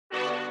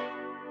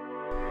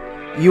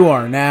You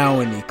are now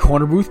in the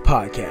Corner Booth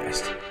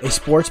Podcast, a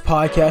sports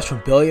podcast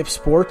from Belly Up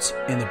Sports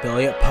and the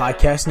Belly Up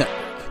Podcast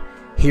Network.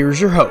 Here's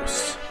your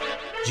host,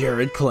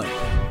 Jared Kling.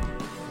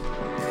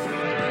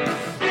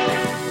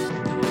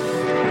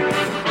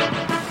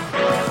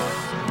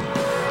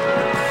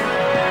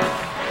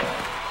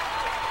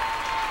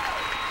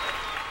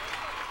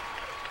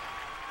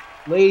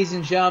 Ladies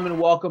and gentlemen,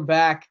 welcome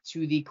back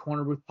to the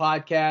Corner Booth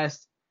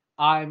Podcast.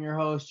 I am your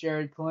host,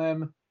 Jared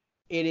Klim.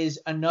 It is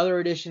another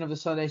edition of the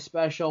Sunday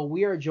Special.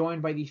 We are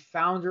joined by the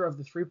founder of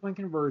the three-point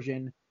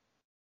conversion,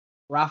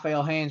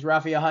 Raphael Haynes.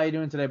 Raphael, how you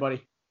doing today,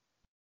 buddy?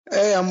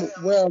 Hey, I'm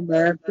well,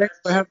 man. Thanks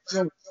for having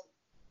me.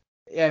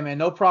 Yeah, man,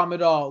 no problem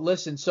at all.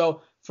 Listen,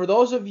 so for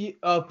those of you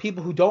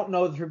people who don't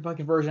know the three-point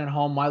conversion at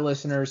home, my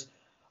listeners,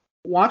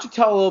 why don't you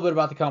tell a little bit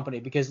about the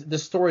company, because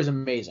this story is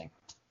amazing.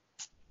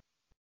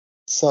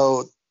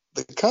 So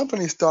the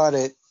company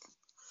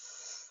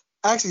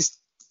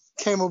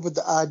came up with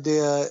the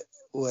idea,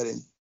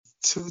 in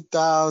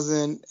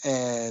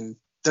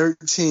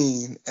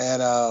 2013,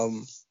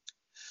 and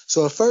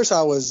so at first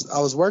I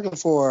was working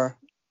for,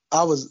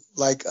 I was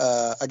like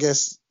I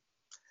guess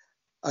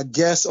a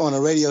guest on a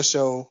radio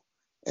show,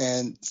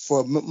 and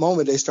for a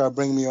moment they started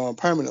bringing me on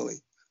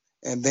permanently,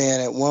 and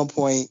then at one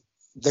point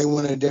they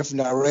went in a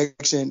different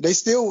direction. They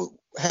still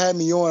had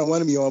me on,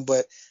 wanted me on,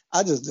 but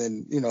I just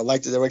didn't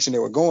like the direction they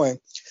were going.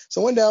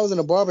 So one day I was in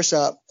a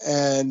barbershop,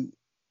 and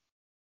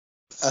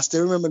I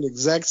still remember the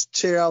exact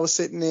chair I was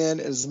sitting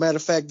in. As a matter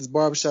of fact, this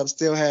barbershop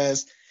still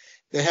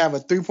they have a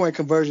three-point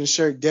conversion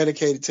shirt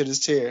dedicated to this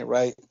chair,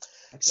 right?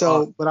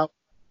 So, but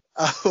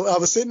I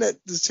was sitting in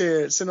the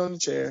chair,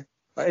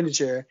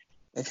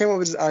 and came up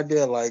with this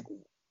idea like,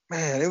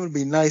 man, it would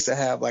be nice to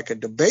have like a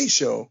debate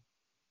show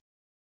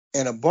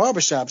in a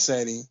barbershop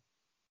setting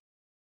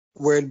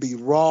where it'd be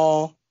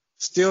raw,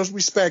 still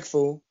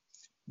respectful,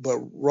 but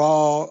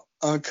raw,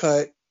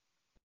 uncut,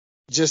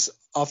 just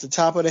off the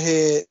top of the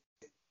head.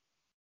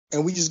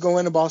 And we just go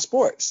in about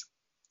sports.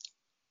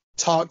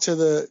 Talk to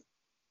the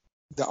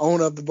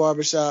owner of the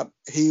barbershop.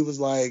 He was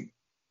like,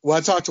 well,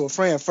 I talked to a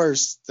friend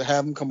first to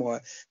have him come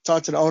on.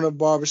 Talked to the owner of the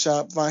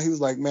barbershop. He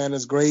was like, man,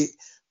 that's great.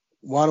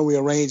 Why don't we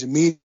arrange a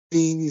meeting?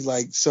 He's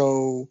like,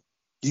 so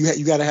do you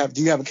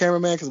have a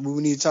cameraman? Because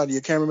we need to talk to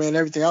your cameraman and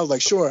everything. I was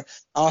like, sure,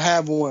 I'll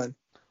have one.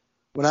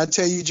 When I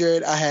tell you,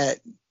 Jared, I had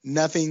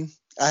nothing.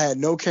 I had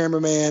no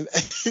cameraman.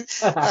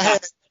 I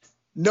had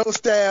no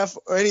staff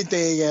or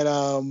anything.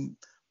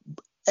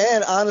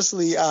 And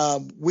honestly, I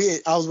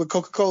was with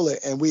Coca-Cola,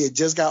 and we had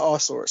just got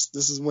outsourced.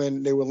 This is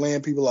when they were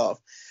laying people off.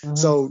 Mm-hmm.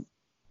 So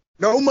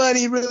no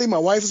money, really. My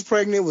wife was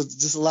pregnant. It was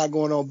just a lot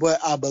going on.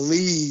 But I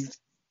believed,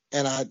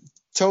 and I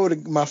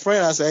told my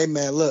friend, I said, hey,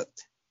 man, look,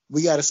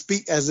 we got to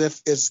speak as if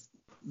it's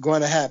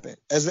going to happen.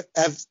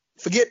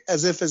 Forget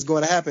as if it's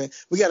going to happen.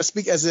 We got to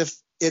speak as if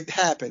it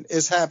happened.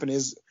 It's happened.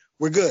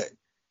 We're good.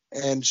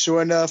 And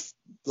sure enough,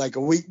 like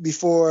a week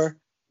before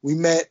we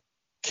met,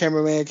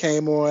 cameraman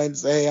came on,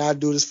 said, hey, I'll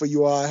do this for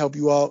you all, I'll help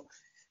you out.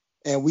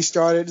 And we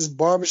started this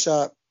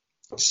barbershop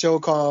show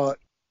called,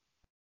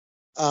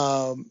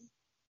 what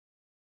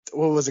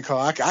was it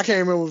called? I can't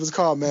remember what it was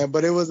called, man,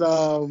 but it was,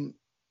 I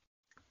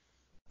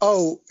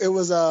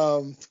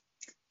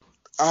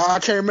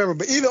can't remember,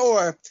 but either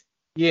or,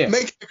 yeah,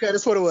 Making the Cut,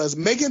 that's what it was.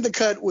 Making the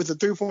Cut with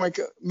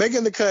the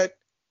Making the Cut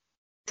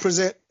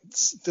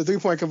presents the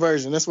three-point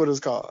conversion, that's what it was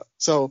called.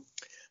 So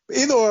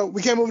either or,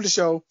 we came over to the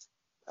show.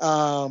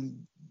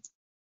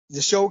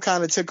 The show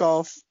kind of took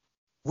off.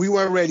 We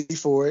weren't ready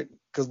for it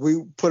because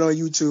we put on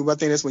YouTube. I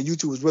think that's when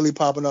YouTube was really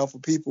popping off for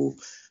people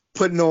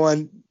putting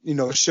on,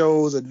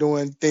 shows or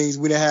doing things.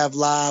 We didn't have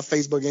live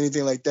Facebook,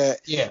 anything like that.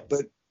 Yeah.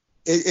 But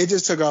it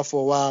just took off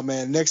for a while,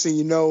 man. Next thing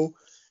you know,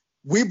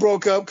 we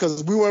broke up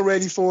because we weren't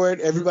ready for it.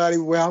 Everybody,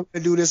 well, I'm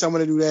going to do this, I'm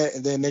going to do that.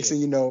 And then next thing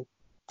you know,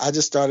 I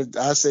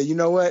said, you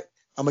know what?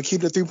 I'm going to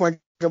keep the three-point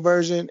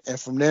conversion. And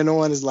from then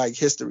on, it's like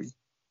history.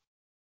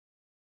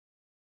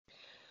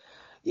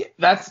 Yeah,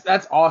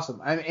 that's awesome.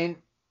 I mean,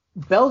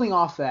 building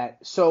off that,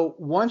 so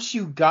once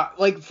you got,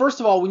 first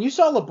of all, when you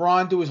saw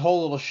LeBron do his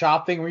whole little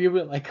shop thing, where you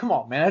were like, come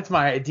on, man, that's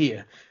my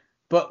idea.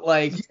 But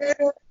yeah,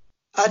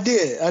 I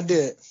did.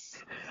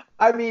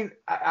 I mean,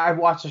 I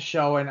watched the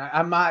show, and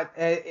I'm not,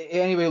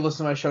 anybody who listens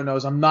to my show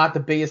knows I'm not the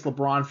biggest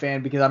LeBron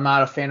fan because I'm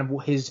not a fan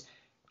of his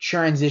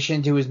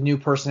transition to his new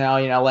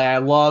personality in LA. I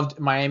loved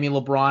Miami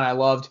LeBron. I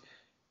loved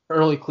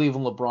early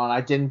Cleveland LeBron.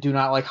 I do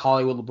not like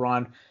Hollywood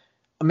LeBron.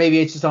 Maybe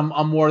it's just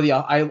I'm more of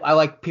I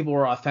like people who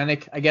are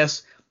authentic, I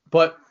guess.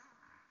 But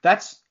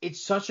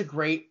it's such a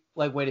great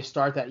way to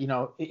start that,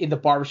 in the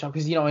barbershop,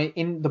 because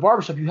in the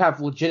barbershop you have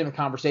legitimate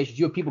conversations.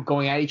 You have people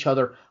going at each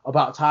other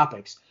about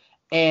topics.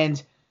 And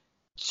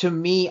to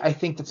me, I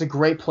think that's a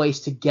great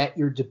place to get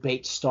your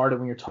debate started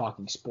when you're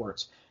talking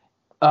sports.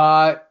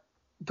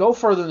 Go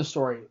further in the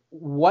story.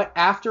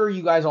 After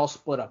you guys all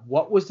split up,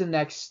 what was the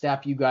next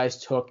step you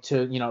guys took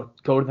to,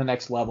 go to the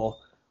next level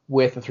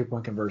with the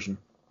three-point conversion?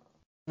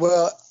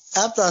 Well,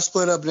 after I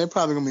split up, they're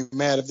probably going to be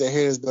mad if they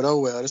hear this, but oh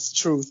well, that's the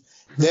truth.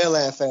 They'll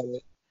laugh at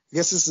it. I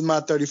guess this is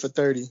my 30 for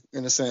 30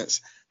 in a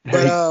sense.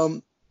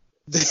 But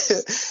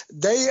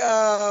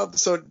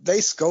So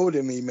they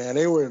scolded me, man.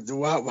 They were,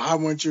 why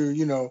weren't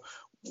you,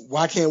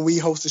 why can't we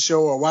host a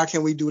show, or why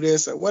can't we do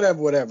this, or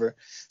whatever.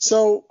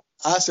 So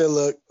I said,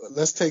 look,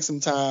 let's take some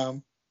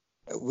time.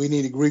 We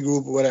need to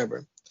regroup or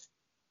whatever.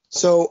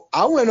 So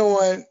I went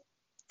on,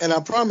 and I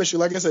promise you,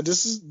 like I said,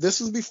 this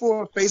was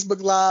before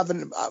Facebook Live,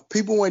 and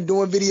people weren't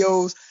doing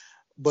videos,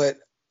 but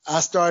I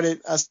said,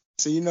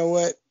 you know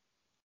what?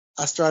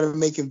 I started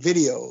making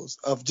videos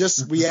of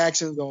just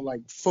reactions on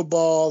like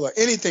football or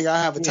anything.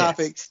 I have a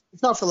topic.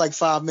 It's not for like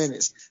 5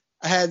 minutes.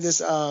 I had this,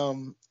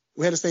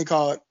 we had this thing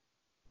called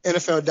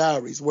NFL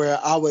Diaries, where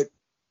I would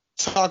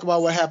talk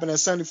about what happened at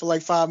Sunday for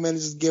like 5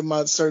 minutes, just give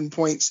my certain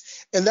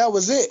points. And that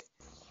was it.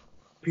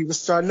 People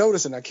started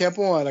noticing. I kept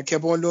on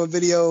doing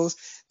videos.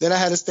 Then I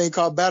had this thing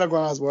called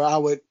Battlegrounds, where I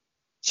would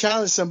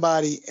challenge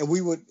somebody, and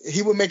he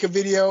would make a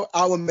video,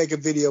 I would make a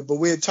video, but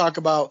we'd talk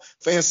about,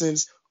 for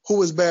instance, who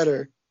was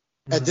better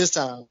at this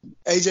time,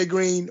 AJ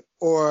Green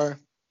or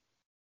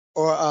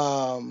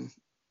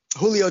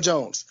Julio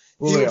Jones.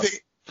 He would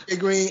pick AJ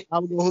Green, I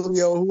would go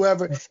Julio,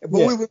 whoever. But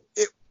we were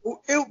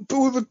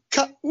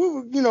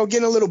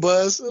getting a little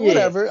buzz,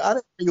 whatever. I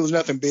didn't think it was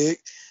nothing big,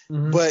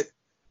 but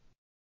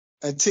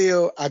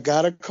until I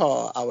got a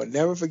call, I would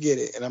never forget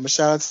it. And I'm gonna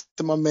shout out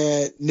to my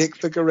man Nick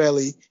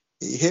Ficarelli.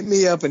 He hit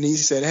me up and he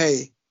said,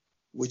 "Hey,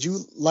 would you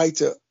like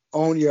to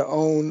own your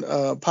own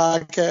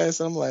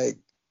podcast?" And I'm like,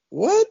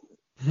 "What?"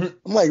 I'm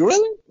like,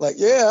 "Really?" Like,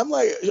 yeah. I'm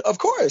like, "Of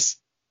course."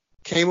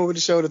 Came up with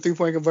the show, the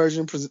 3-Point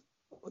Conversion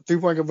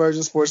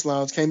Sports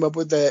Lounge. Came up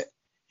with that.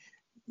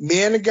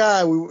 Me and the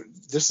guy,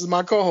 this is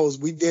my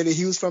co-host. We did it.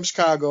 He was from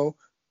Chicago.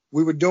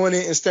 We were doing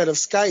it instead of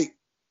Skype.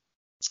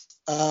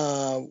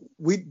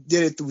 We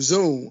did it through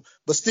Zoom,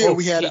 but still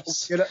we did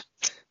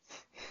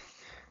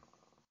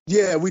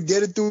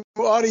it through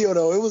audio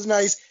though. It was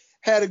nice,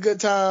 had a good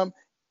time,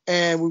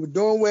 and we were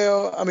doing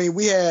well. I mean,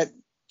 we had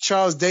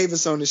Charles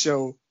Davis on the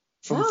show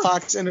from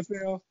Fox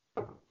NFL.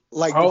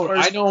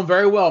 I know him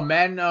very well.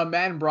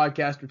 Man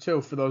broadcaster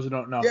too, for those who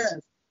don't know. Yeah,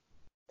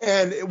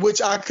 and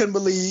which I couldn't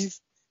believe.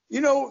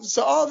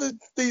 So all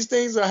these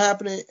things are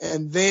happening,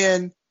 and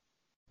then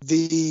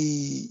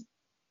the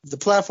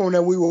platform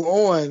that we were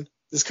on,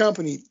 this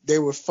company, they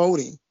were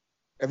folding.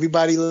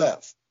 Everybody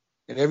left,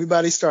 and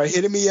everybody started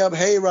hitting me up.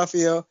 Hey,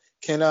 Raphael,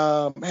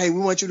 hey, we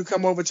want you to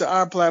come over to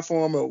our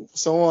platform, or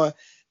so on.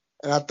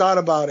 And I thought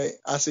about it.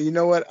 I said, you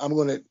know what? I'm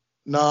gonna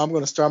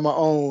start my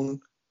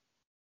own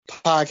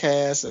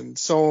podcast and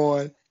so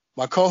on.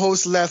 My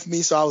co-host left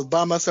me, so I was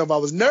by myself. I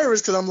was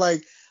nervous because I'm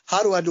like,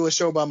 how do I do a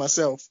show by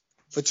myself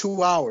for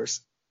 2 hours?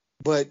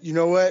 But you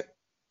know what?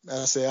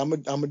 I said, I'm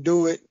gonna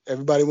do it.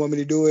 Everybody want me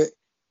to do it.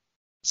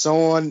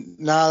 So on.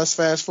 Now let's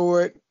fast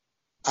forward.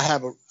 I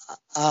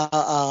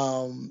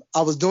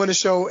was doing a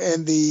show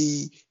in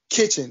the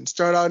kitchen.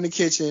 Started out in the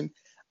kitchen.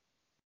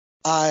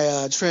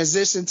 I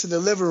transitioned to the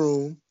living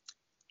room.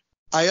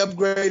 I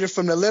upgraded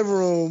from the living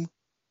room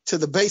to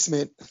the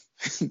basement,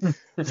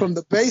 from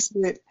the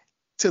basement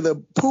to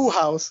the pool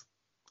house,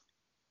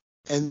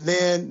 and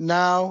then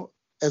now,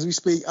 as we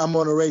speak, I'm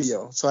on the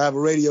radio. So I have a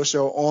radio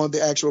show on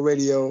the actual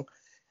radio.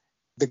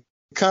 The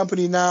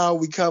company now,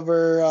 we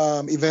cover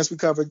events. We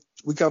cover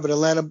the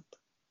Atlanta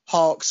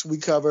Hawks. We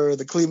cover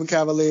the Cleveland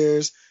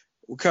Cavaliers.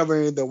 We're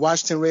covering the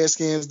Washington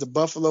Redskins, the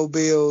Buffalo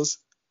Bills,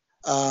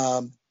 3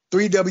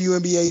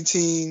 WNBA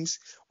teams.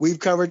 We've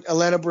covered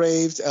Atlanta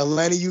Braves,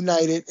 Atlanta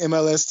United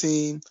MLS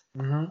team.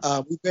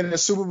 We've been in the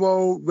Super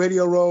Bowl,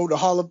 Radio Row,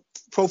 the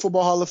Pro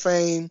Football Hall of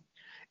Fame,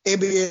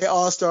 NBA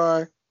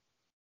All-Star.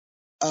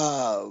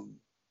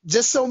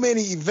 Just so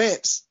many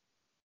events.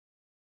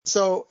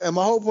 So, and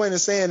my whole point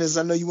of saying is,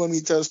 I know you want me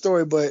to tell a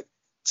story, but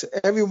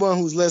to everyone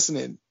who's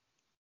listening,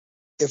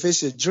 if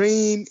it's your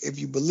dream, if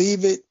you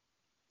believe it,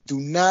 do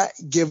not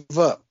give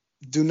up.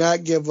 Do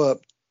not give up.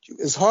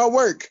 It's hard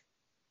work,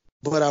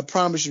 but I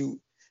promise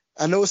you,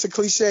 I know it's a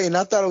cliche, and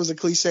I thought it was a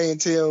cliche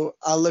until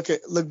I look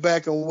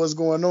back on what's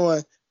going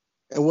on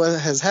and what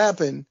has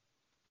happened.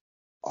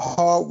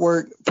 Hard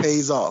work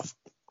pays off.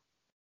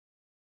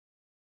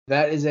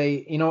 That is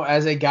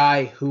as a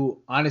guy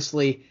who,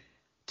 honestly,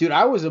 dude,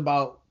 I was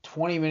about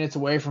 20 minutes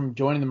away from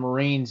joining the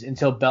Marines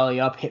until Belly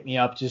Up hit me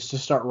up just to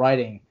start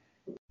writing.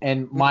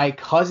 And my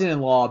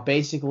cousin-in-law,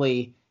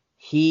 basically,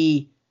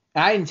 I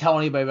didn't tell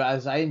anybody about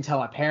this. I didn't tell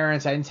my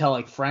parents. I didn't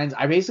tell, friends.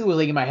 I basically was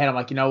thinking in my head, I'm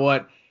like, you know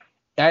what?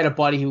 I had a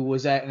buddy who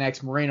was an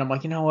ex-Marine. I'm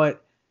like, you know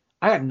what?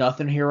 I got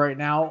nothing here right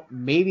now.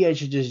 Maybe I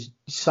should just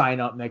sign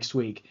up next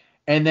week.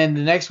 And then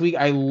the next week,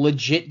 I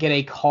legit get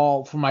a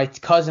call from my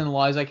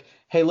cousin-in-law. He's like,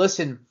 hey,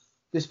 listen,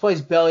 this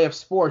place Belly Up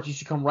Sports, you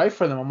should come write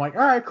for them. I'm like,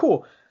 all right,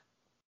 cool.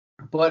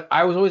 But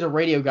I was always a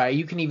radio guy.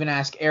 You can even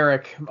ask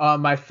Eric,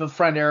 my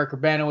friend Eric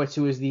Urbanowitz,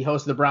 who is the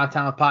host of the Brown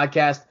Talent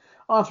podcast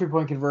on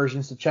 3-Point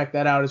Conversions, so check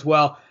that out as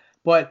well.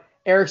 But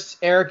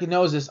Eric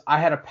knows this. I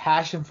had a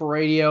passion for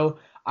radio.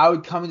 I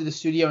would come into the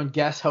studio and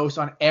guest host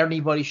on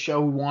anybody's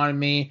show who wanted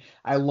me.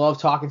 I love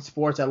talking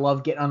sports. I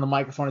love getting on the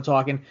microphone and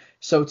talking.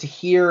 So to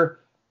hear,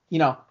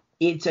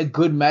 it's a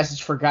good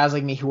message for guys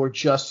like me who are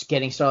just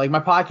getting started.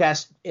 Like my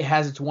podcast, it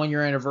has its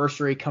 1-year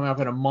anniversary coming up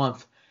in a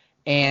month.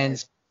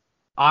 And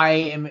I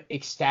am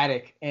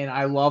ecstatic, and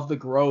I love the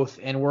growth.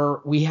 And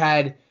we've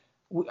had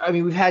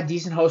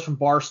decent hosts from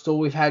Barstool.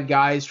 We've had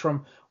guys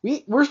from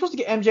we're supposed to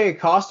get MJ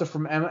Acosta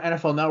from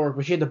NFL Network,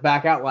 but she had to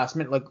back out last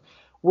minute. Like,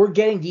 we're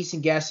getting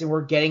decent guests, and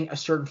we're getting a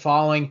certain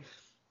following.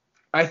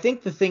 I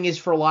think the thing is,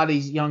 for a lot of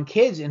these young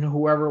kids and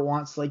whoever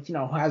wants, like,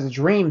 has a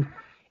dream,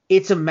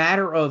 it's a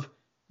matter of,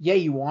 yeah,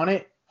 you want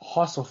it,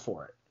 hustle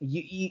for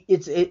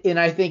it. And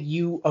I think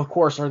you, of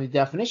course, are the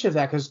definition of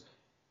that, because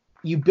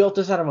you built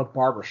this out of a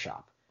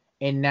barbershop,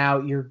 and now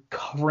you're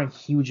covering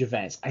huge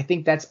events. I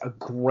think that's a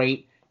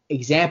great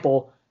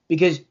example,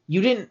 because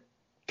you didn't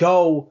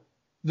go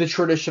the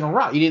traditional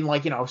route. You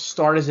didn't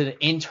start as an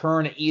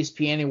intern at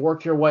ESPN and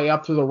work your way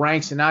up through the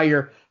ranks, and now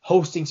you're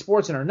hosting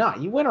sports or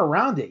not. You went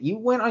around it. You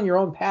went on your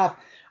own path.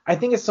 I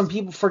think it's some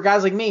people, for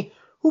guys like me,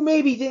 who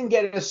maybe didn't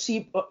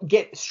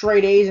get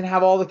straight A's and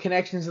have all the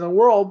connections in the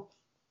world.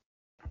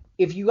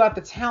 If you got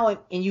the talent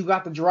and you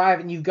got the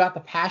drive and you've got the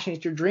passion,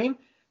 it's your dream,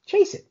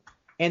 chase it.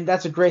 And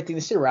that's a great thing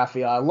to see,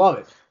 Raphael. I love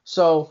it.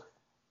 So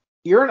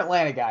you're an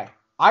Atlanta guy.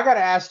 I got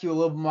to ask you a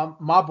little,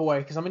 my boy,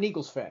 because I'm an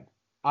Eagles fan.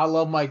 I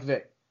love Mike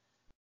Vick.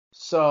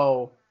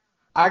 So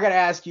I got to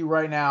ask you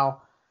right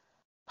now.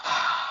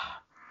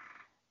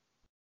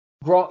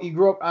 Did you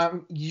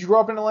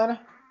grow up in Atlanta?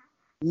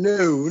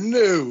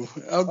 No.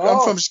 I'm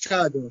from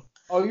Chicago.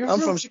 Oh, you're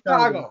from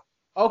Chicago.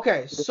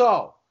 Okay,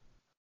 so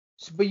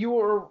but you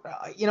were,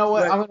 you know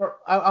what? Right.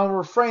 I'm gonna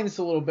refrain this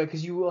a little bit,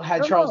 because you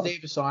had Charles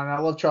Davis on, and I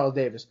love Charles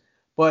Davis.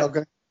 But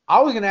okay.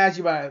 I was gonna ask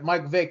you about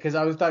Mike Vick, because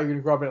I thought you were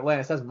gonna grow up in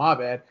Atlanta. So that's my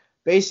bad.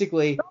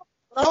 Basically,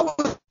 I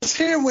was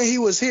here when he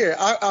was here.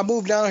 I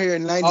moved down here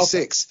in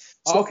 '96.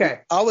 Okay.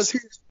 So I was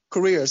here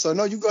career. So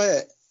no, you go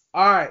ahead.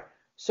 All right.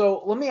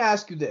 So let me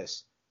ask you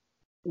this: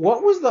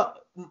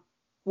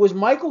 was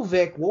Michael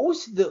Vick? What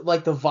was the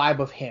vibe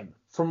of him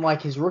from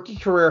his rookie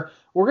career?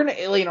 We're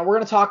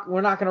gonna talk.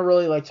 We're not gonna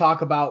really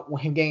talk about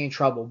him getting in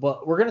trouble,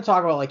 but we're gonna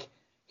talk about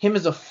him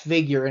as a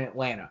figure in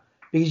Atlanta,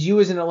 because you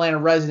as an Atlanta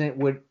resident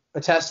would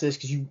attest to this,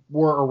 because you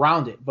were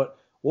around it. But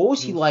what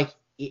was he like?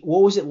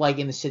 What was it like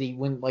in the city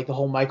when the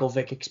whole Michael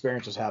Vick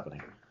experience was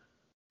happening?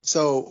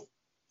 So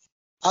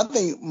I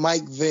think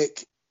Mike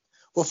Vick.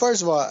 Well,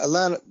 first of all,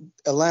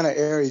 Atlanta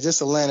area,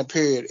 just Atlanta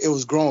period, it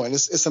was growing.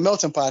 It's a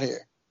melting pot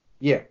here.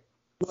 Yeah.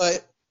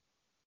 But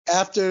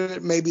after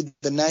maybe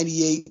the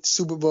 '98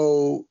 Super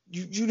Bowl,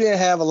 you still didn't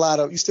have a lot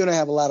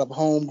of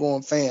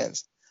homegrown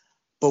fans.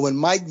 But when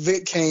Mike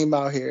Vick came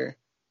out here,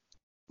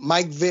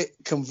 Mike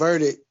Vick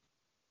converted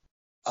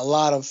a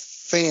lot of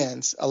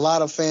fans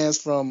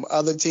from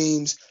other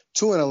teams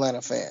to an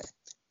Atlanta fan.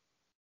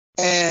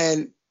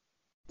 And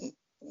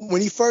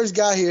when he first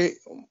got here,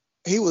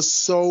 he was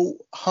so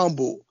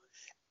humble.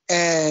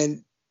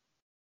 And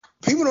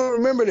people don't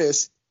remember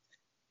this.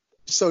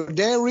 So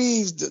Dan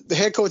Reeves, the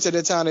head coach at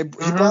that time, he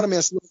brought him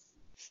in.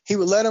 He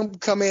would let him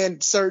come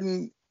in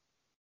certain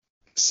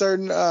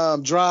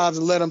drives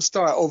and let him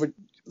start over.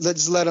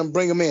 Just let him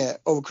bring him in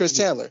over Chris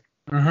Chandler,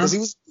 because he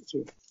was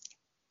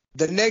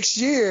the next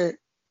year.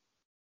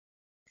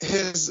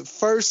 His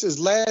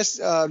last,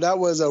 that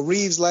was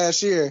Reeves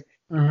last year.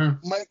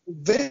 Michael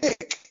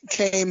Vick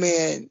came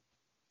in,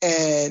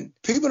 and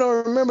people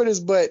don't remember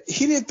this, but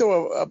he didn't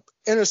throw a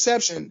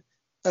interception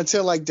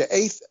until the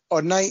 8th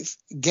or 9th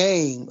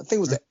game. I think it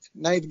was the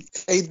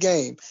 8th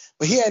game.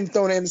 But he hadn't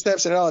thrown an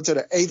interception at all until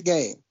the 8th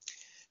game.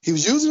 He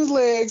was using his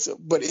legs,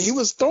 but he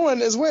was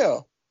throwing as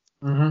well.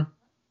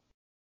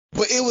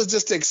 But it was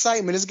just the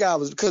excitement. This guy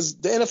was, because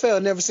the NFL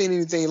had never seen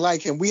anything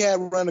like him. We had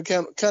run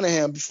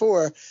Cunningham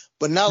before,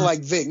 but not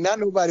like Vick. Not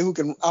nobody who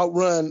can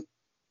outrun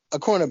a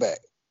cornerback.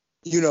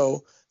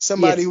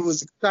 Somebody who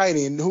was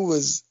exciting, who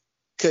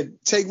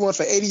could take one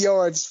for 80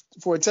 yards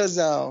for a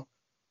touchdown.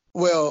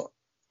 Well,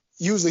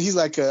 usually he's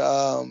like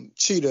a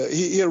cheetah.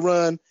 He'll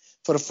run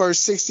for the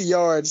first 60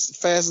 yards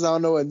fast as I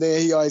don't know, and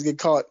then he always get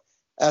caught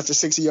after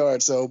 60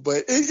 yards. So,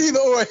 but either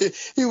way,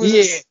 he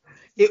was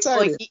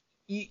excited.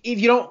 If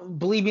you don't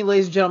believe me,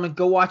 ladies and gentlemen,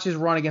 go watch his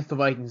run against the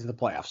Vikings in the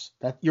playoffs.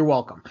 You're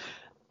welcome.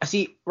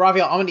 See,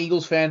 Raphael, I'm an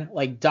Eagles fan,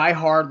 die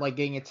hard,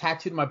 getting it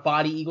tattooed on my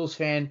body, Eagles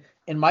fan.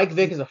 And Mike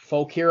Vick is a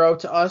folk hero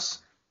to us,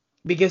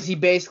 because he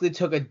basically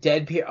took a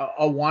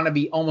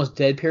wannabe almost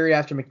dead period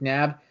after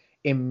McNabb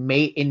and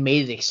made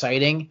it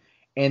exciting.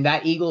 And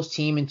that Eagles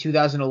team in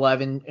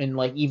 2011 and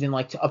even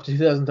up to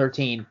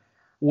 2013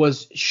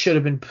 should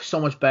have been so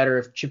much better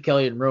if Chip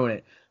Kelly didn't ruin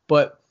it.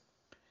 But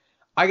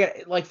I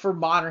got for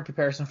modern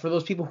comparison, for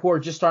those people who are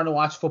just starting to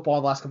watch football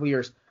the last couple of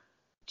years,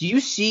 do you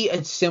see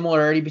a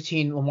similarity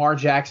between Lamar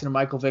Jackson and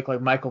Michael Vick,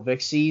 like Michael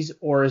Vick sees,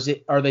 or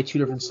are they two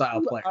different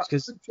style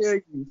players?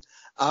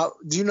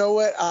 Do you know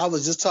what? I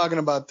was just talking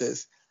about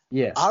this.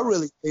 Yeah. I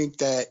really think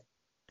that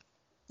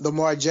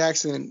Lamar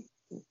Jackson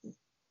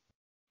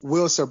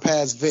will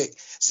surpass Vick.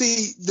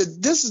 See,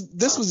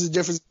 this was the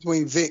difference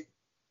between Vick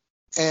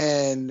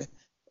and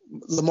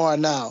Lamar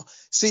now.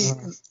 See,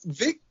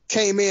 Vick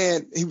came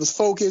in, he was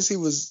focused, he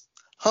was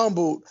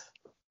humbled,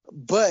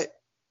 but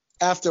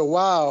after a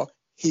while,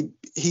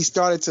 he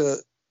started to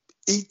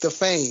eat the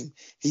fame.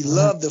 He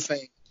loved the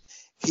fame.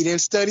 He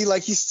didn't study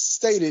like he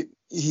stated.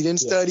 He didn't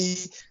study,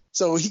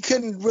 so he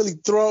couldn't really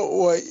throw,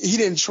 or he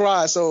didn't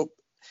try. So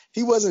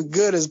he wasn't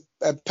good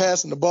at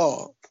passing the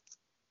ball.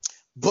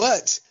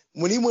 But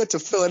when he went to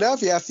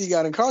Philadelphia after he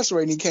got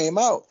incarcerated and he came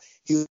out,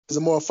 he was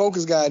a more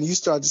focused guy, and you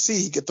start to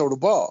see he could throw the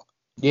ball.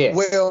 Yeah.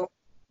 Well,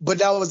 but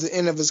that was the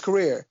end of his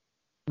career.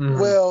 Mm-hmm.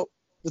 Well,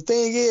 the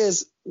thing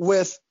is,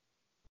 with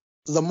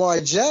Lamar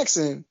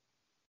Jackson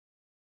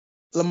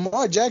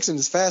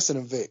is faster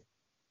than Vic.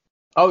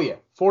 Oh, yeah.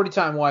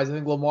 40-time wise, I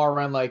think Lamar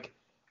ran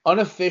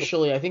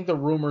unofficially, I think the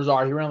rumors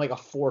are he ran a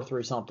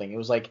 4.3 something. It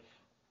was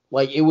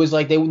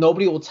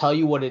nobody will tell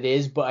you what it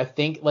is, but I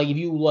think if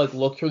you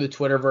look through the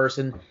Twitterverse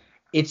and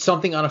it's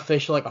something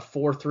unofficial like a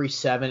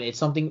 4.37, it's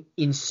something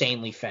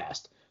insanely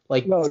fast.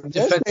 No,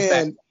 that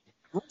man,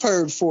 I've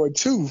heard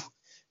 4.2.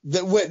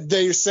 That what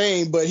they're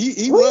saying, but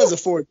he runs a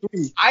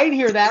 4.3. I didn't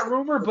hear that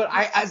rumor, but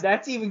I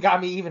that's even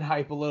got me even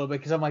hype a little bit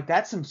because I'm like,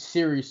 that's some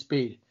serious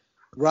speed.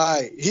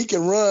 Right, he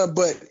can run,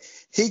 but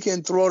he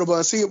can throw the ball.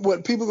 And see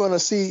what people are gonna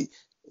see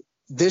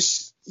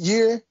this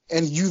year,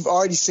 and you've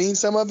already seen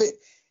some of it.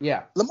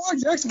 Yeah, Lamar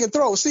Jackson can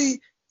throw.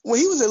 See, when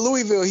he was at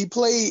Louisville, he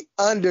played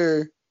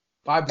under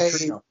Bobby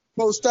Petrino.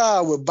 Pro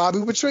style with Bobby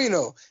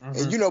Petrino,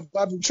 Mm-hmm. and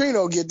Bobby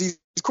Petrino get these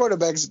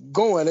quarterbacks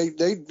going.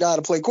 They know how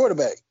to play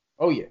quarterback.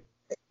 Oh yeah.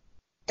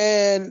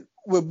 And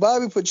with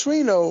Bobby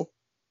Petrino,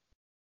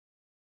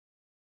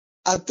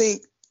 I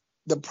think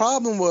the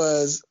problem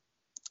was,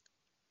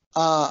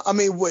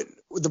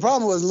 the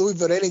problem was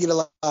Louisville, they didn't get a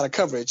lot of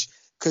coverage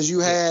because you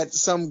had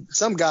some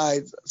guy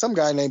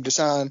named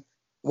Deshaun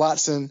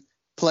Watson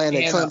playing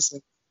at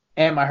Clemson.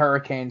 And my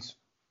Hurricanes.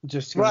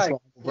 Just right.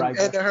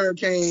 And the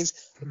Hurricanes.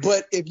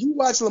 But if you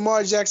watch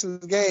Lamar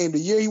Jackson's game, the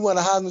year he won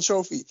a Heisman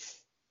Trophy,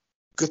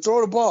 could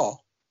throw the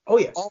ball. Oh,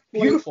 yeah.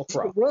 Beautiful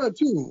throw. He could run,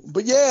 too.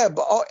 But,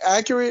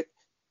 accurate.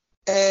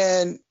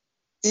 And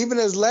even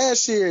as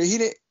last year,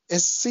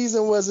 his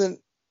season wasn't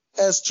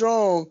as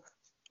strong.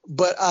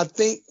 But I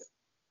think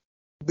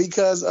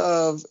because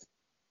of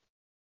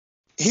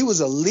he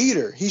was a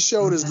leader. He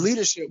showed his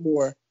leadership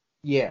more.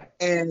 Yeah.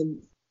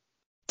 And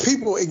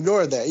people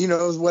ignore that. It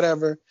was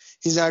whatever.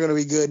 He's not going to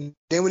be good.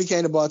 Then when he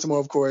came to Baltimore,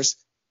 of course,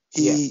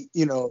 he's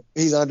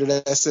under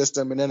that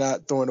system and they're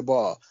not throwing the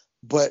ball.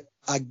 But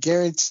I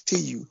guarantee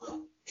you,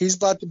 he's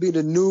about to be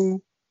the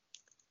new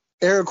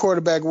era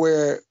quarterback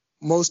where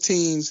most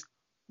teams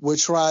would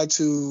try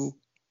to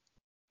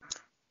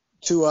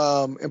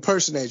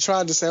impersonate,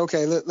 trying to say,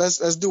 okay,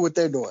 let's do what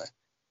they're doing.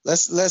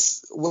 Let's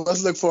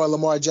look for a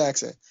Lamar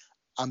Jackson.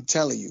 I'm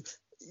telling you,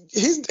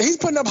 he's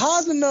putting up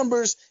Heisman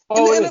numbers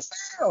in the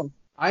NFL.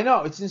 I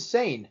know, it's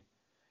insane.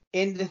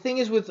 And the thing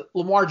is with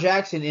Lamar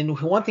Jackson, and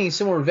one thing is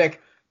similar to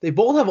Vic, they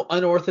both have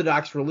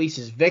unorthodox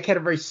releases. Vic had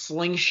a very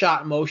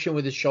slingshot motion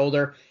with his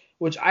shoulder,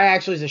 which I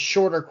actually, as a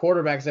shorter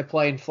quarterback, as I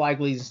play in flag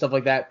leagues and stuff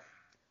like that,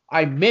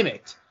 I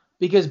mimicked.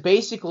 Because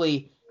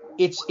basically,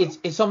 it's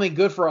something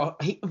good for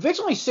Vic's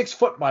only 6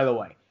 foot, by the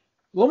way.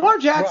 Lamar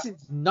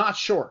Jackson's not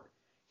short.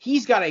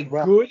 He's got a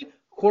good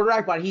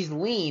quarterback body. He's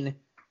lean.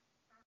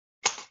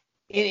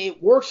 And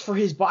it works for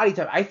his body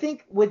type. I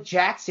think with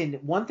Jackson,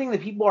 one thing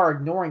that people are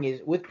ignoring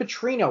is with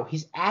Petrino,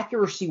 his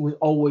accuracy was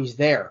always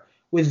there.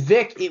 With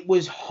Vic, it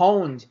was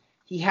honed.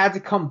 He had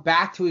to come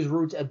back to his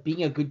roots of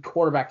being a good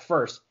quarterback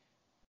first.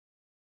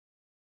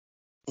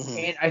 Mm-hmm.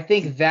 And I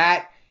think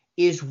that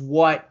is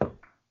what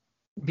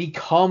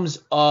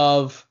becomes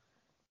of,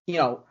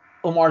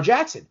 Lamar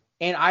Jackson.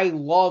 And I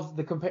love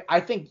the I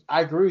think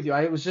I agree with you.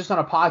 I was just on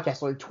a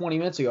podcast like 20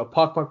 minutes ago.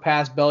 Puck,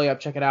 pass, belly up.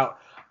 Check it out.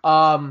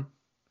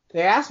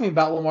 They asked me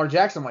about Lamar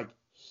Jackson. I'm like,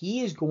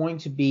 he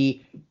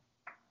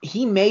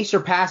may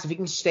surpass, if he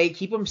can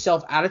keep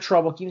himself out of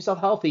trouble, keep himself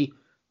healthy,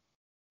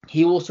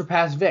 he will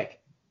surpass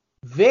Vic.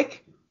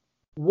 Vic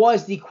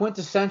was the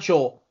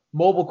quintessential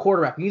mobile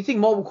quarterback. When you think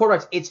mobile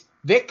quarterbacks, it's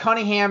Vic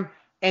Cunningham,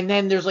 and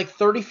then there's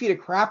 30 feet of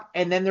crap,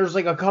 and then there's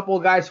a couple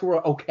of guys who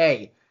are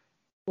okay.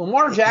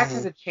 Lamar Jackson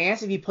has a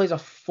chance, if he plays a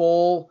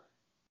full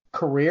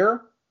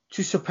career,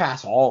 to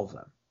surpass all of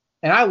them.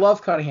 And I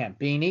love Cunningham,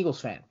 being an Eagles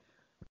fan.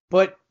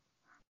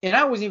 And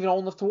I wasn't even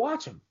old enough to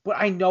watch him. But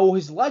I know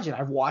his legend.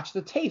 I've watched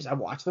the tapes. I've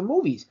watched the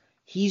movies.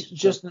 He's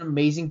just an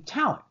amazing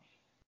talent.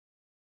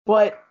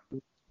 But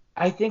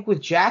I think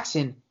with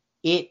Jackson,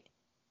 it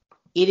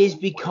has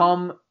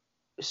become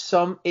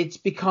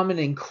an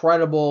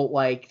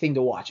incredible thing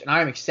to watch. And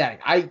I'm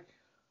ecstatic.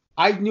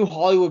 I knew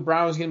Hollywood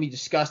Brown was going to be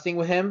disgusting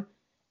with him,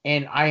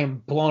 and I am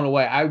blown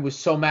away. I was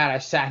so mad I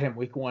sat him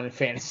week 1 in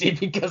fantasy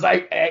because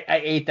I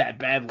ate that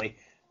badly.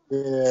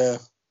 Yeah.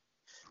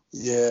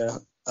 Yeah.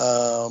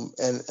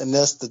 And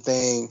that's the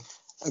thing.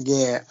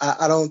 Again,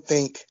 I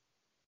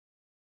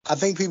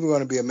think people are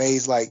going to be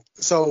amazed.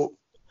 So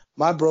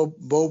my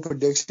bold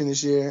prediction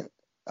this year,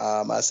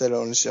 I said it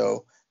on the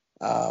show,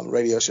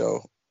 radio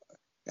show,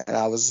 and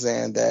I was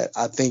saying that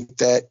I think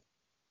that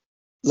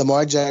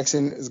Lamar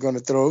Jackson is going to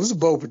throw. It was a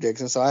bold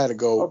prediction, so I had to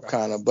go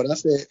kind of. But I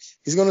said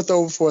he's going to throw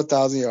over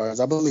 4,000 yards.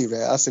 I believe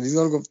that. I said he's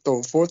going to go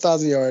throw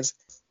 4,000 yards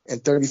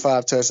and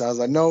 35 touchdowns. I was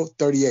like, no,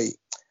 38.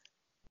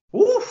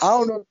 Oof. I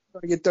don't know if he's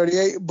going to get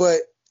 38,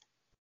 but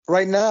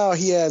right now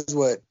he has,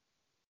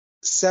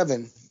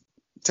 7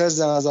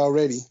 touchdowns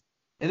already.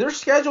 And their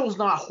schedule is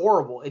not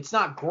horrible. It's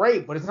not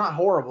great, but it's not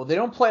horrible. They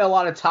don't play a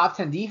lot of top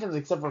 10 defense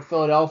except for not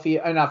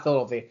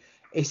Philadelphia,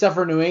 except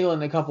for New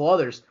England and a couple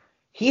others.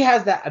 He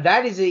has that.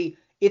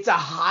 It's a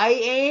high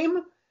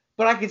aim,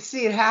 but I can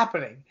see it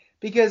happening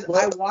because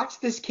I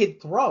watched this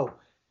kid throw.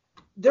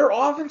 Their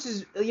offense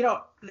is,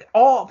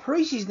 all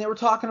preseason they were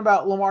talking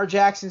about Lamar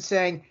Jackson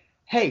saying,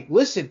 hey,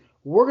 listen,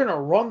 we're going to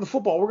run the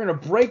football. We're going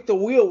to break the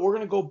wheel. We're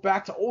going to go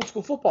back to old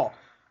school football.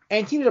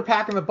 And teams are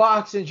packing the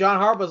box, and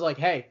John Harbaugh's like,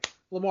 hey,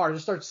 Lamar,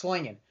 just start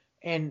slinging.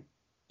 And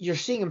you're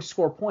seeing him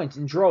score points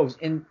in droves.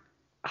 And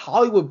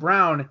Hollywood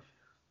Brown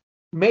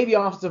may be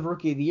Offensive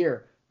Rookie of the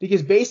Year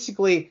because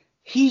basically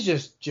he's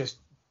just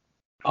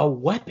a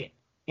weapon.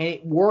 And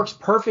it works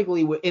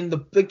perfectly. In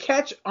the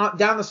catch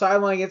down the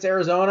sideline against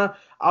Arizona,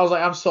 I was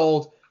like, I'm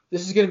sold.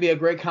 This is going to be a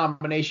great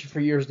combination for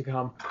years to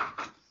come.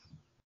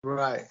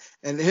 Right.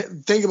 And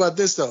think about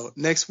this, though.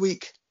 Next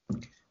week,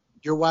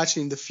 you're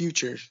watching the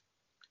future.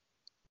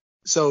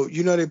 So,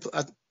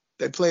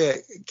 they play at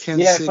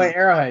Kansas City. Yeah, play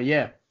Arrowhead,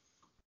 yeah.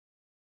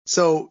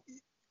 So,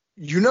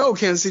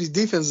 Kansas City's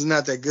defense is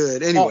not that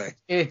good anyway.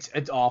 Oh,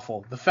 it's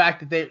awful. The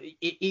fact that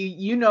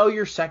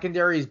your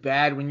secondary is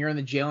bad when you're in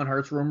the Jalen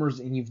Hurts rumors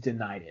and you've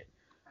denied it.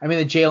 I mean,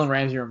 the Jalen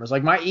Ramsey rumors.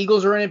 Like, my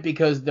Eagles are in it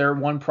because their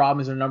one problem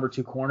is their number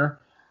 2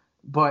 corner.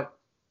 But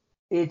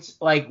it's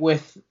like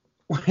with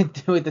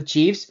the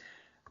Chiefs,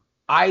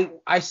 I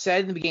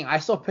said in the beginning, I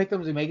still pick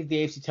them to make it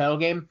the AFC title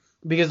game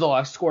because they'll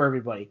outscore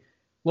everybody.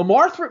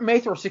 Lamar may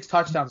throw 6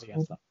 touchdowns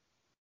against them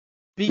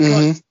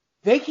because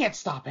they can't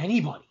stop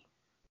anybody.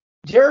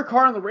 Derek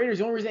Carr and the Raiders,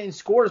 the only reason they didn't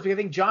score is because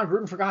I think John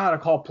Gruden forgot how to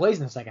call plays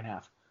in the second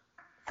half.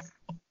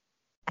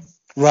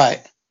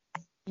 Right.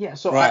 Yeah,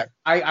 so right.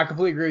 I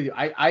completely agree with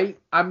you.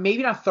 I'm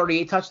maybe not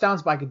 38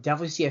 touchdowns, but I could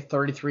definitely see a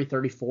 33,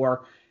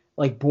 34,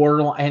 like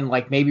borderline, and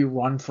like maybe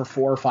run for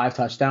 4 or 5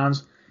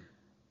 touchdowns.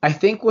 I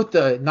think with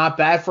the not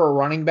bad for a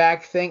running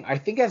back thing, I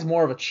think that's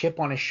more of a chip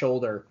on his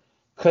shoulder.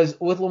 Because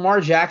with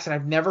Lamar Jackson,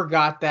 I've never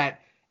got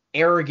that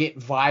arrogant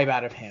vibe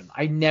out of him.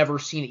 I've never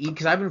seen it.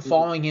 Because I've been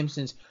following him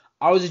since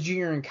I was a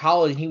junior in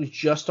college, and he was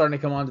just starting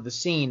to come onto the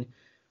scene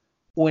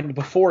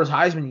before his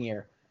Heisman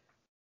year.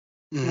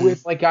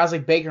 With like guys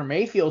like Baker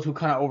Mayfield, who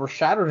kind of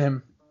overshadowed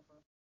him.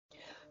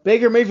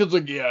 Baker Mayfield's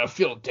like, yeah, I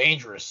feel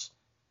dangerous.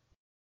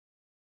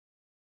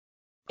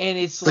 And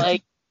it's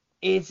like,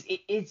 it's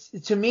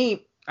to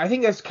me, I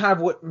think that's kind of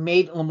what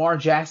made Lamar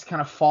Jackson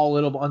kind of fall a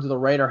little bit under the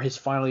radar his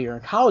final year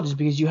in college is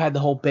because you had the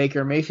whole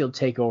Baker Mayfield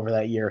takeover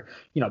that year,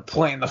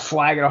 planting the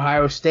flag at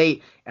Ohio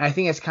State. And I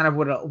think that's kind of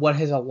what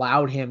has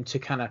allowed him to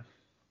kind of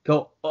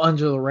go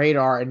under the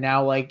radar. And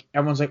now, like,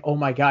 everyone's like, oh,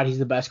 my God, he's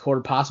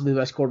possibly the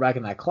best quarterback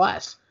in that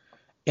class.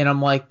 And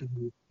I'm like,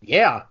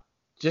 yeah,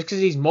 just because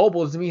he's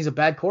mobile doesn't mean he's a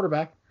bad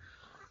quarterback.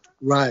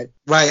 Right.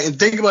 And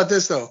think about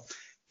this, though.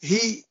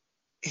 He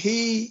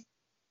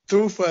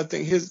threw for, I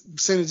think, his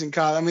percentage in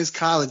college. I mean, it's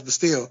college, but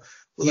still,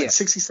 like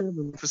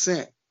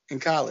 67%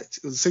 in college.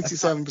 It was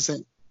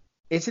 67%.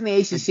 It's in the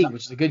ACC,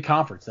 which is a good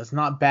conference. That's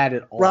not bad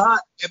at all. Right.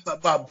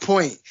 But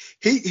point.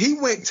 He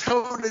went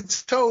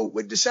toe-to-toe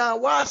with Deshaun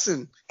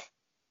Watson.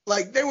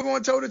 Like, they were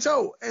going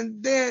toe-to-toe.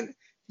 And then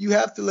you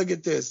have to look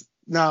at this.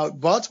 Now,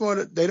 Baltimore,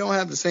 they don't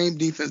have the same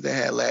defense they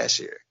had last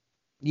year.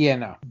 Yeah,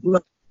 no.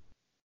 Look,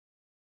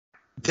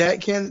 they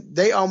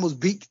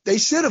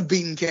should have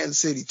beaten Kansas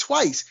City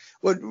twice.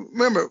 But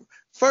remember,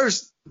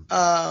 first,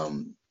 Mahomes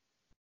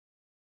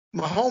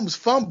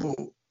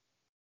fumbled,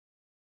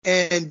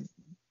 and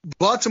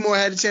Baltimore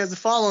had a chance to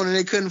fall on it, and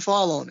they couldn't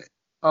fall on it.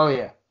 Oh,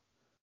 yeah.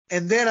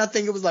 And then I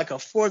think it was like a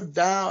 4th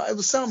down. It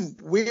was something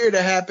weird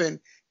that happened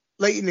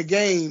late in the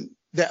game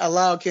that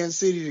allowed Kansas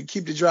City to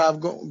keep the drive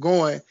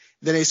going.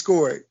 Then they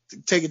scored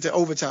to take it to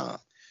overtime.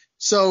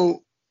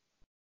 So,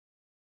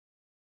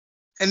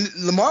 and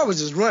Lamar was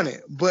just running.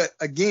 But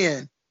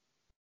again,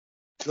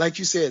 like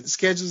you said, the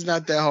schedule's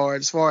not that hard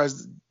as far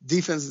as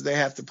defenses they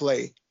have to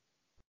play.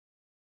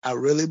 I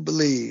really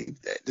believe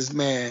that this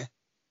man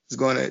is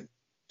going to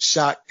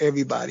shock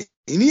everybody.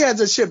 And he has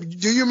a chip.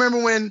 Do you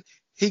remember when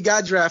he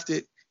got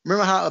drafted?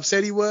 Remember how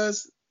upset he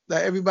was?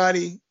 Like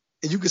everybody,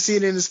 and you could see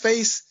it in his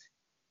face.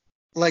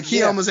 Like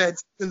he almost had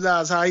tears in his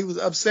eyes, how he was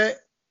upset.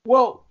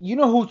 Well, you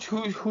know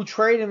who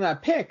traded him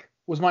that pick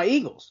was my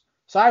Eagles.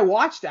 So I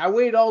watched it. I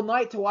waited all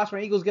night to watch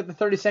my Eagles get the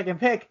 32nd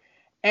pick.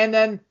 And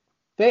then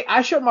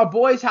I showed my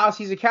boy's house.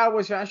 He's a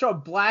Cowboys fan. I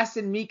showed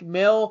blasting Meek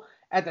Mill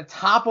at the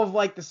top of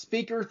like the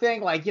speaker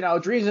thing. Like,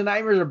 dreams and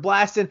nightmares are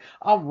blasting.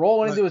 I'm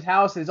rolling into his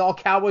house. And it's all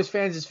Cowboys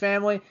fans, his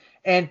family.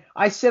 And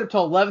I sit up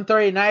till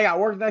 11:30 at night. I got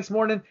work the next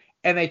morning.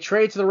 And they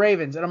trade to the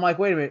Ravens. And I'm like,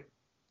 wait a minute.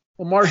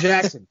 Lamar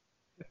Jackson.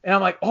 And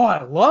I'm like, oh,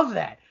 I love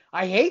that.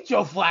 I hate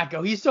Joe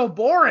Flacco. He's so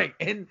boring.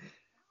 And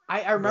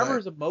I remember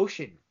his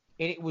emotion,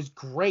 and it was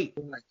great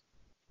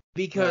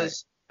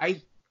because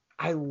I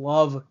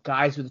love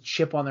guys with a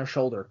chip on their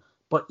shoulder.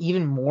 But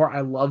even more,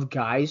 I love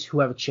guys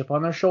who have a chip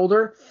on their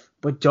shoulder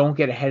but don't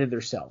get ahead of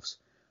themselves.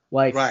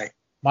 Like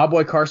my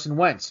boy Carson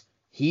Wentz.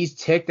 He's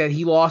ticked that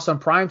he lost on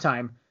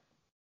primetime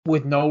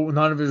with none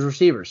of his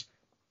receivers.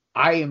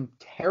 I am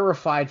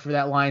terrified for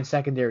that Lions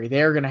secondary.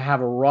 They're going to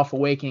have a rough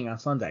awakening on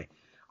Sunday.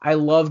 I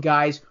love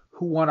guys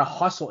who want to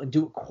hustle and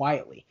do it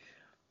quietly.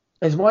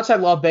 As much as I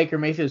love Baker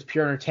Mayfield as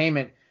pure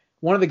entertainment,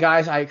 one of the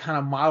guys I kind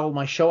of modeled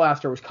my show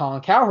after was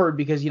Colin Cowherd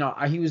because,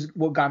 he was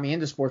what got me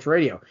into sports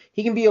radio.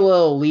 He can be a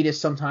little elitist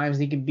sometimes.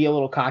 He can be a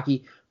little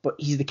cocky, but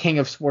he's the king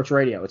of sports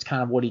radio. It's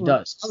kind of what he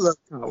does. I love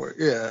Howard.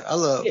 Yeah, I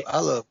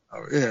love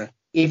Howard. Yeah.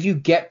 If you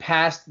get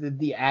past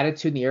the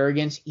attitude and the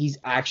arrogance, he's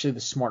actually the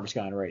smartest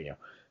guy on radio.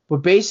 But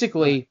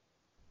basically,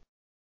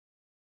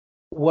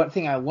 one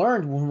thing I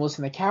learned when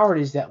listening to Coward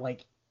is that,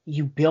 like,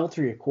 you build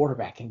through your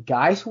quarterback, and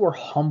guys who are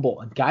humble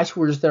and guys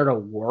who are just there to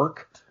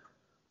work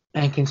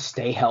and can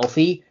stay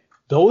healthy,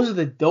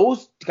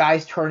 those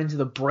guys turn into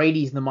the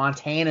Bradys and the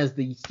Montanas,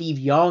 the Steve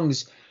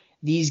Youngs,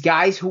 these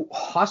guys who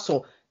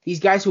hustle, these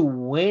guys who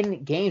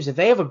win games. If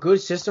they have a good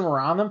system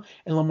around them,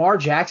 and Lamar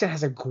Jackson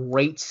has a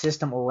great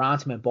system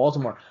around him in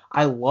Baltimore.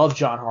 I love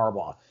John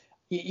Harbaugh.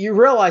 You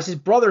realize his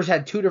brother's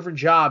had two different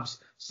jobs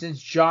since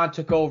John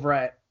took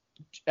over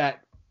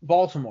at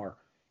Baltimore.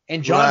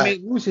 And John may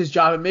lose his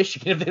job at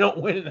Michigan if they don't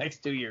win in the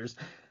next 2 years.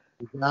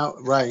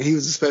 Right. He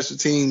was a special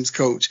teams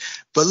coach.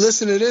 But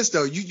listen to this,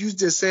 though. You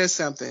just said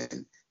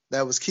something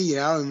that was key.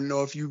 And I don't even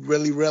know if you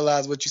really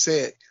realize what you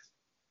said.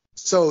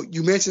 So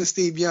you mentioned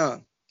Steve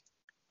Young.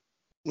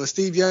 When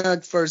Steve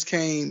Young first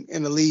came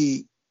in the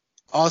league,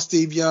 all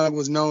Steve Young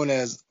was known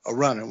as a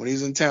runner when he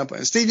was in Tampa.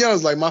 And Steve Young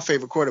was like my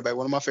favorite quarterback,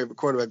 one of my favorite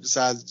quarterbacks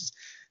besides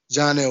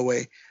John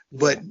Elway.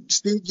 But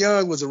Steve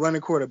Young was a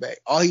running quarterback.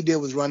 All he did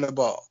was run the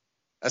ball.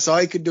 That's all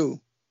he could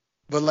do.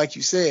 But like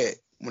you said,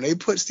 when they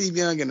put Steve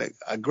Young in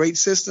a great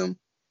system,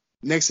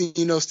 next thing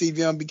you know, Steve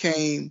Young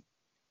he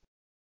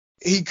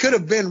could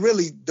have been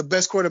really the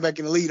best quarterback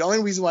in the league. The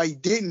only reason why he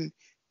didn't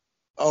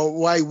or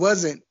why he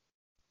wasn't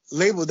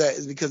labeled that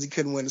is because he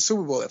couldn't win the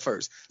Super Bowl at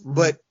first. Mm-hmm.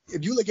 But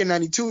if you look at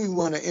 92, he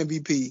won an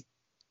MVP.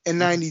 In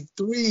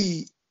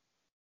 93,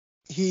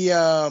 he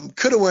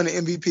could have won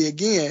an MVP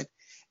again.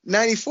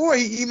 94,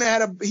 he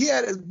had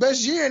his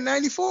best year in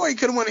 94. He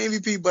could have won an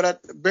MVP, but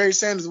Barry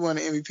Sanders won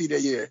an MVP that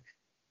year.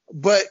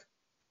 But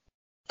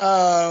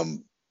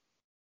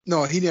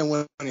no, he didn't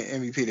win an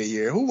MVP that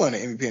year. Who won an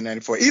MVP in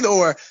 94? Either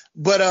or.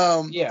 But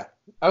yeah,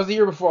 that was the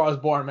year before I was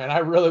born, man. I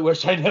really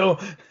wish I knew.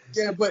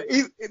 Yeah, but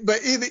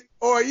either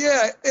or,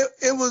 yeah,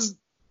 it was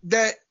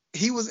that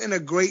he was in a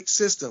great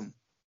system,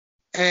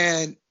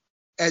 and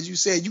as you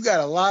said, you got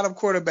a lot of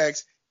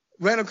quarterbacks.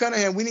 Randall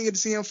Cunningham, we didn't get to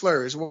see him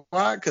flourish.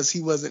 Why? Because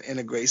he wasn't in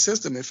a great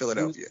system in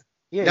Philadelphia.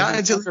 Yeah, not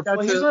until he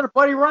was under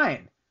Buddy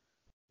Ryan.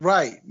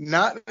 Right.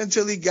 Not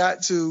until he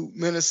got to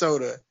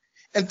Minnesota.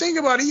 And think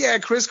about it, he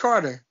had Chris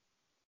Carter.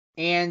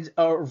 And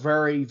a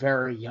very,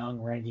 very young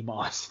Randy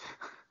Moss.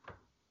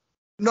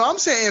 No, I'm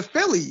saying in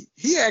Philly.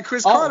 He had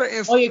Chris Carter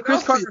in Philly. Oh, yeah,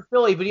 Chris Carter in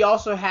Philly, but he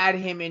also had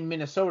him in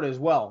Minnesota as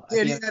well.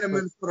 Yeah, he had him in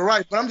Minnesota,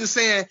 right. But I'm just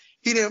saying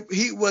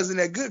he wasn't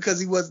that good because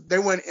they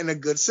weren't in a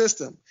good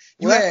system.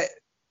 You had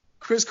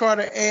Chris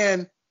Carter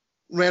and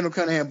Randall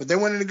Cunningham, but they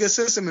weren't in a good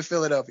system in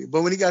Philadelphia.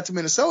 But when he got to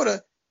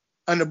Minnesota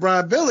under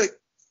Brian Billick,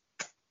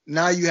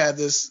 now you have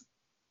this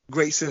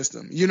great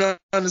system. You know what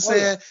I'm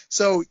saying? Oh, yeah.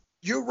 So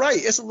you're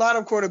right. It's a lot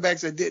of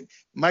quarterbacks that did.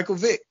 Michael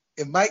Vick,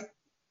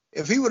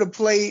 if he would have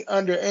played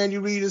under Andy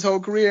Reid his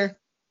whole career,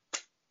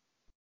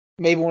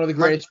 maybe one of the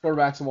greatest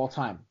quarterbacks of all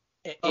time.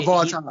 Of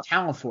all time.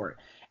 Talent for it.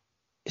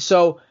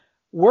 So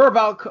we're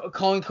about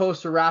calling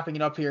close to wrapping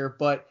it up here,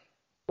 but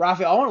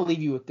Rafi, I want to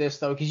leave you with this,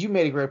 though, because you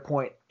made a great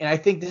point. And I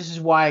think this is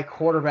why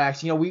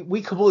quarterbacks,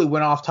 we completely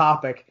went off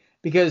topic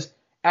because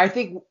I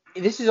think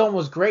this is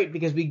almost great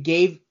because we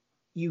gave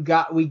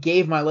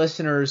my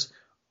listeners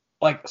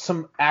like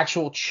some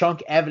actual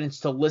chunk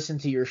evidence to listen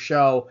to your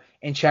show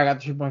and check out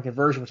the 3-point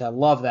conversion, which I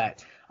love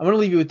that. I'm going to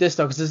leave you with this,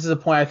 though, because this is a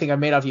point I think I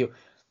made of you.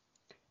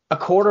 A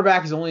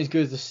quarterback is only as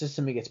good as the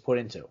system he gets put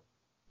into.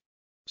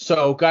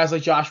 So guys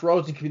like Josh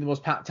Rosen can be the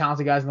most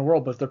talented guys in the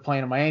world, but if they're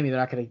playing in Miami, they're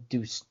not going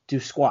to do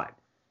squat.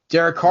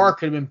 David Carr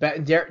could have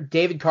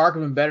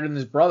been better than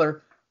his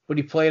brother, but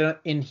he played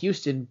in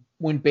Houston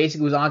when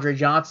basically it was Andre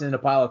Johnson and a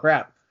pile of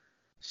crap.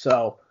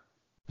 So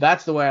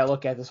that's the way I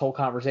look at this whole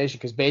conversation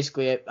because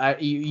basically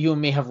you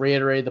and me have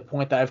reiterated the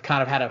point that I've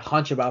kind of had a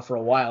hunch about for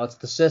a while. It's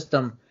the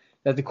system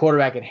that the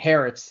quarterback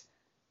inherits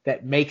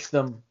that makes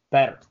them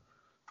better.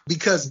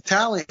 Because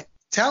talent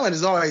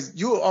is always –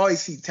 you will always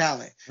see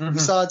talent. Mm-hmm. We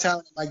saw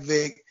talent like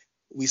Vic.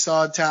 We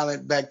saw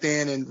talent back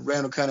then in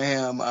Randall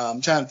Cunningham. I'm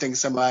trying to think of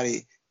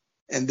somebody –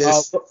 and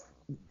this,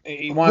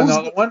 you want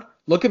another one?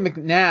 Look at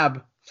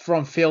McNabb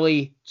from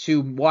Philly to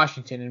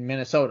Washington and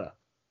Minnesota.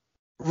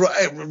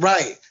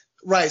 Right.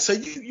 So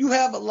you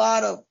have a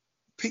lot of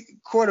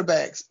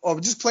quarterbacks, or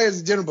just players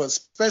in general, but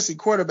especially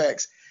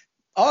quarterbacks.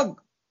 All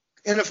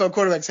NFL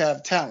quarterbacks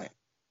have talent,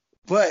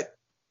 but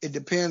it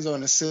depends on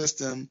the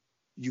system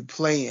you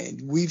play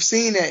in. We've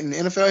seen that in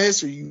NFL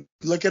history. You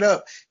look it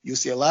up. You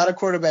see a lot of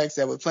quarterbacks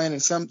that were playing in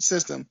some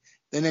system.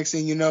 The next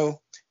thing you know,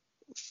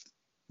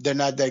 they're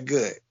not that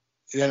good.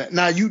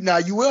 Now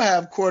you will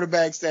have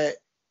quarterbacks that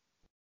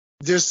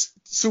just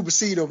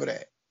supersede over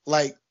that,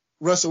 like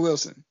Russell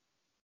Wilson.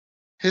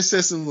 his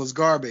system was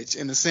garbage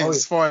in a sense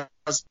as far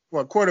as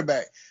for a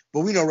quarterback.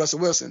 But we know Russell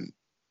Wilson.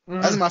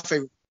 Mm-hmm. That's my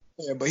favorite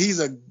player, but he's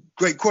a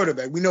great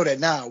quarterback. We know that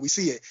now. We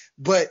see it.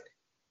 But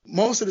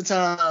most of the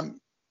time,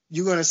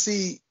 you're going to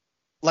see,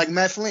 like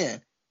Matt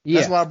Flynn. Yeah.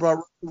 That's why I brought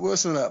Russell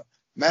Wilson up.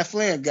 Matt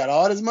Flynn got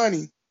all his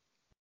money.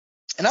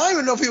 And I don't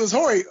even know if he was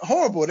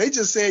horrible. They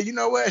just said, you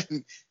know what?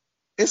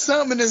 It's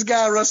something in this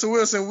guy, Russell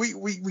Wilson.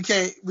 We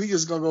can't. We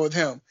just going to go with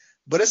him.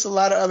 But it's a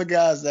lot of other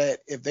guys that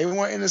if they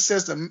weren't in the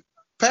system,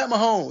 Pat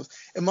Mahomes.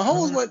 If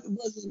Mahomes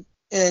wasn't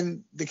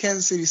in the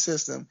Kansas City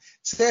system,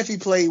 say if he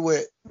played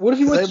with. What if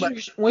he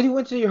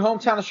went to your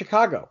hometown of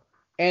Chicago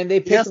and they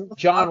picked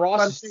John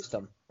Ross's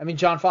system? I mean,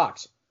 John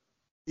Fox.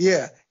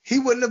 Yeah, he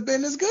wouldn't have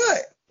been as good.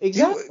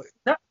 Exactly.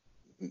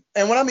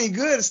 And when I mean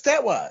good,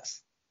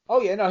 stat-wise.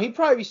 Oh, yeah, no, he'd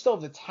probably still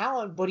have the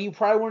talent, but he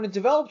probably wouldn't have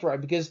developed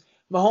right because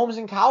Mahomes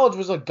in college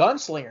was a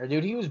gunslinger,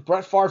 dude. He was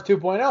Brett Favre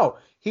 2.0.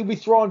 He'd be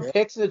throwing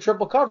picks into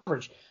triple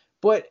coverage.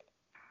 But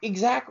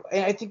exactly,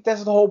 and I think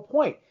that's the whole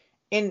point.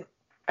 And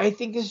I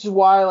think this is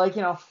why, like,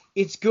 you know,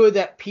 it's good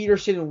that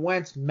Peterson and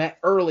Wentz met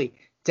early.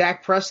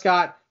 Dak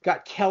Prescott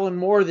got Kellen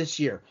Moore this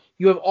year.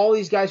 You have all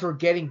these guys who are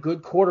getting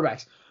good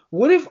quarterbacks.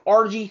 What if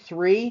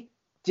RG3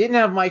 didn't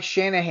have Mike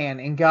Shanahan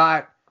and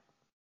got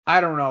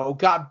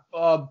Belichick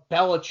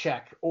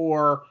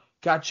or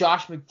got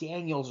Josh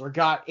McDaniels or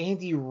got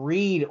Andy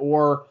Reid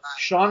or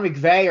Sean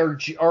McVay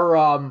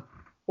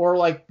or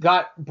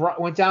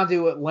went down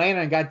to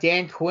Atlanta and got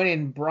Dan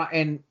Quinn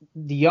and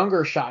the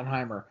younger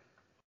Schottenheimer.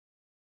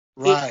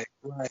 Right.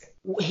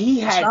 He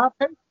had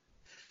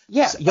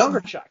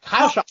younger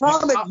Kyle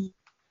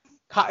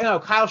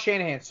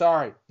Shanahan.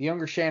 Sorry, the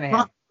younger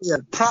Shanahan.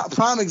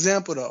 Prime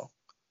example though.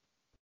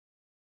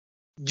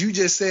 You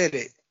just said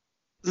it.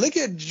 Look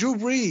at Drew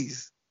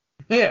Brees.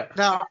 Yeah.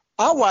 Now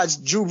I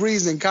watched Drew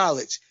Brees in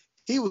college.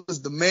 He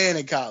was the man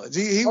in college.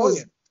 He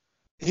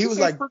was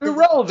like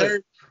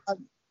irrelevant.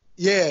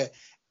 Yeah.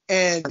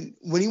 And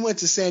when he went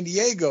to San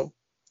Diego,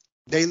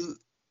 you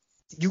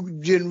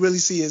didn't really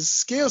see his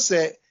skill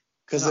set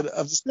because of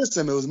the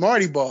system. It was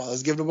Marty ball.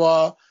 Let's give the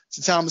ball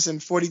to Thomason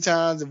 40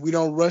 times. If we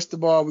don't rush the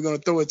ball, we're going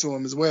to throw it to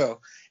him as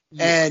well.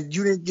 Yeah. And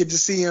you didn't get to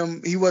see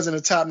him. He wasn't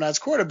a top-notch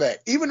quarterback.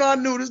 Even though I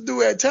knew this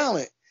dude had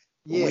talent.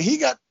 Yeah. When he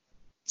got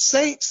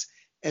Saints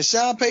and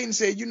Sean Payton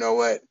said, you know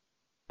what?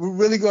 We're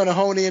really going to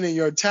hone in on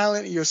your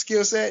talent and your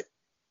skill set.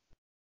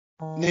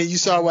 And then you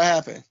saw what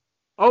happened.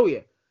 Oh,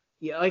 yeah.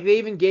 Yeah, like they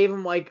even gave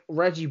him like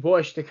Reggie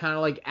Bush to kind of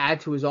like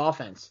add to his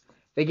offense.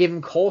 They gave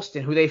him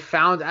Colston, who they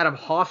found out of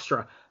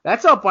Hofstra.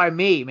 That's up by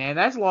me, man.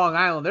 That's Long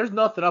Island. There's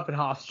nothing up in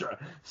Hofstra.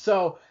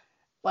 So,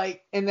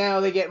 like, and now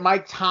they get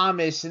Mike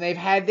Thomas, and they've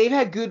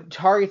had good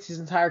targets his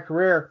entire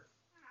career.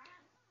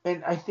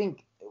 And I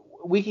think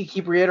we could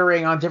keep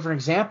reiterating on different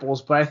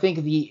examples, but I think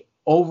the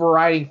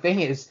overriding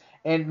thing is,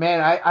 and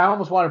man, I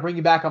almost want to bring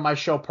you back on my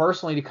show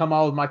personally to come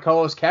on with my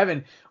co-host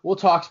Kevin. We'll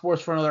talk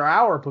sports for another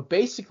hour, but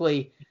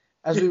basically,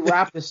 as we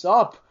wrap this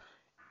up,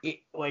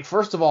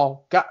 first of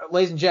all,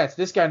 ladies and gents,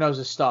 this guy knows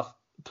his stuff.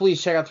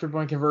 Please check out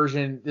 3-point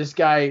conversion. This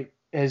guy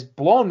has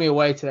blown me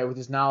away today with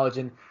his knowledge,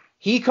 and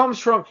he's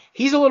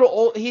a little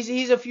old.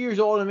 He's a few years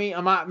older than me.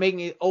 I'm not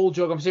making an old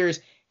joke. I'm serious.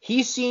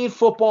 He's seen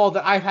football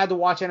that I've had to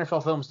watch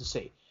NFL films to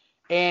see,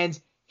 and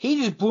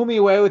he just blew me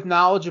away with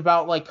knowledge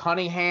about like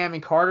Cunningham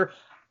and Carter.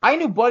 I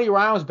knew Buddy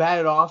Ryan was bad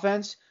at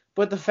offense,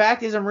 but the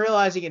fact is I'm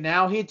realizing it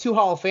now. He had 2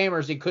 Hall of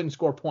Famers and couldn't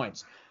score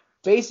points.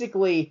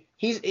 Basically,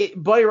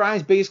 Buddy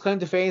Ryan's biggest claim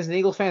to fame as an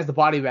Eagles fan is the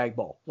body bag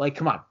bowl. Like,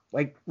 come on.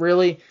 Like,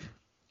 really?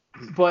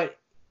 But,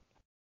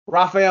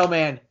 Raphael,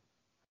 man,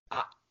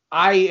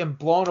 I am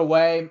blown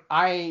away.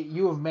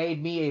 You have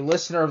made me a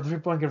listener of the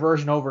 3-point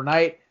conversion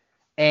overnight,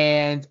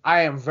 and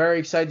I am very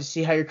excited to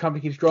see how your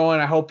company keeps growing.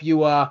 I hope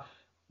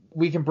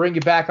we can bring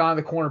you back on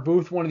the corner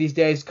booth one of these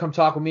days. Come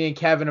talk with me and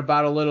Kevin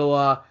about a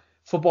little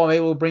football. Maybe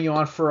we'll bring you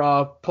on for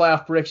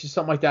playoff predictions,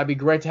 something like that. It'd be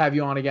great to have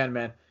you on again,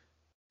 man.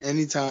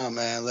 Anytime,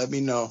 man. Let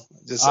me know.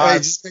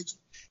 Just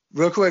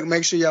real quick,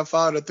 make sure y'all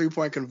follow the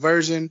 3-point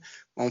conversion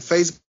on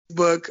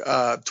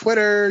Facebook,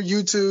 Twitter,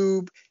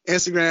 YouTube,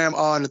 Instagram,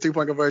 on the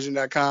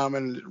 3pointconversion.com,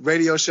 and the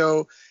radio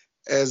show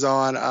is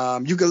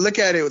on. You can look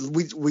at it.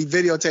 We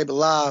videotape it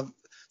live,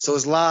 so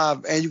it's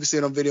live, and you can see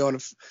it on video on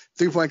the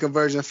 3-point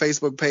conversion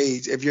Facebook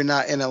page if you're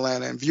not in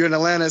Atlanta. If you're in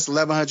Atlanta, it's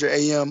 1100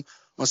 a.m.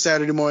 on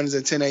Saturday mornings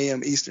at 10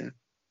 a.m. Eastern.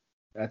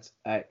 That's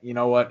you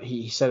know what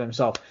he said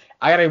himself.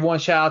 I got to give one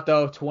shout out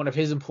though to one of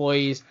his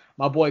employees,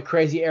 my boy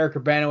Crazy Eric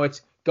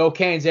Urbanowitz. Go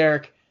Canes,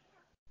 Eric.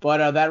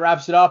 But that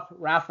wraps it up.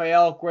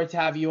 Raphael, great to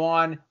have you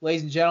on,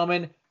 ladies and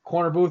gentlemen.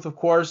 Corner booth, of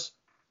course,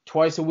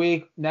 twice a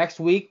week. Next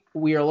week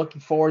we are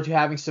looking forward to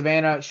having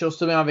Savannah. She'll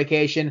still be on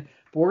vacation,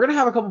 but we're gonna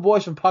have a couple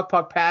boys from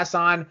Puck Pass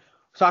on.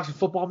 Talk some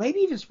football, maybe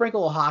even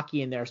sprinkle a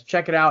hockey in there. So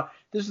check it out.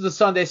 This is the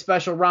Sunday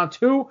special, round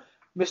 2.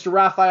 Mr.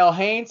 Raphael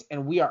Haynes,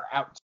 and we are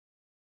out.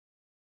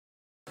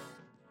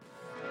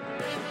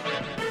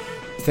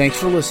 Thanks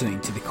for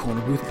listening to the Corner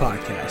Booth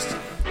Podcast.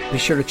 Be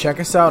sure to check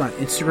us out on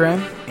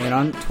Instagram and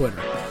on Twitter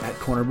at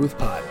Corner Booth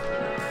Pod.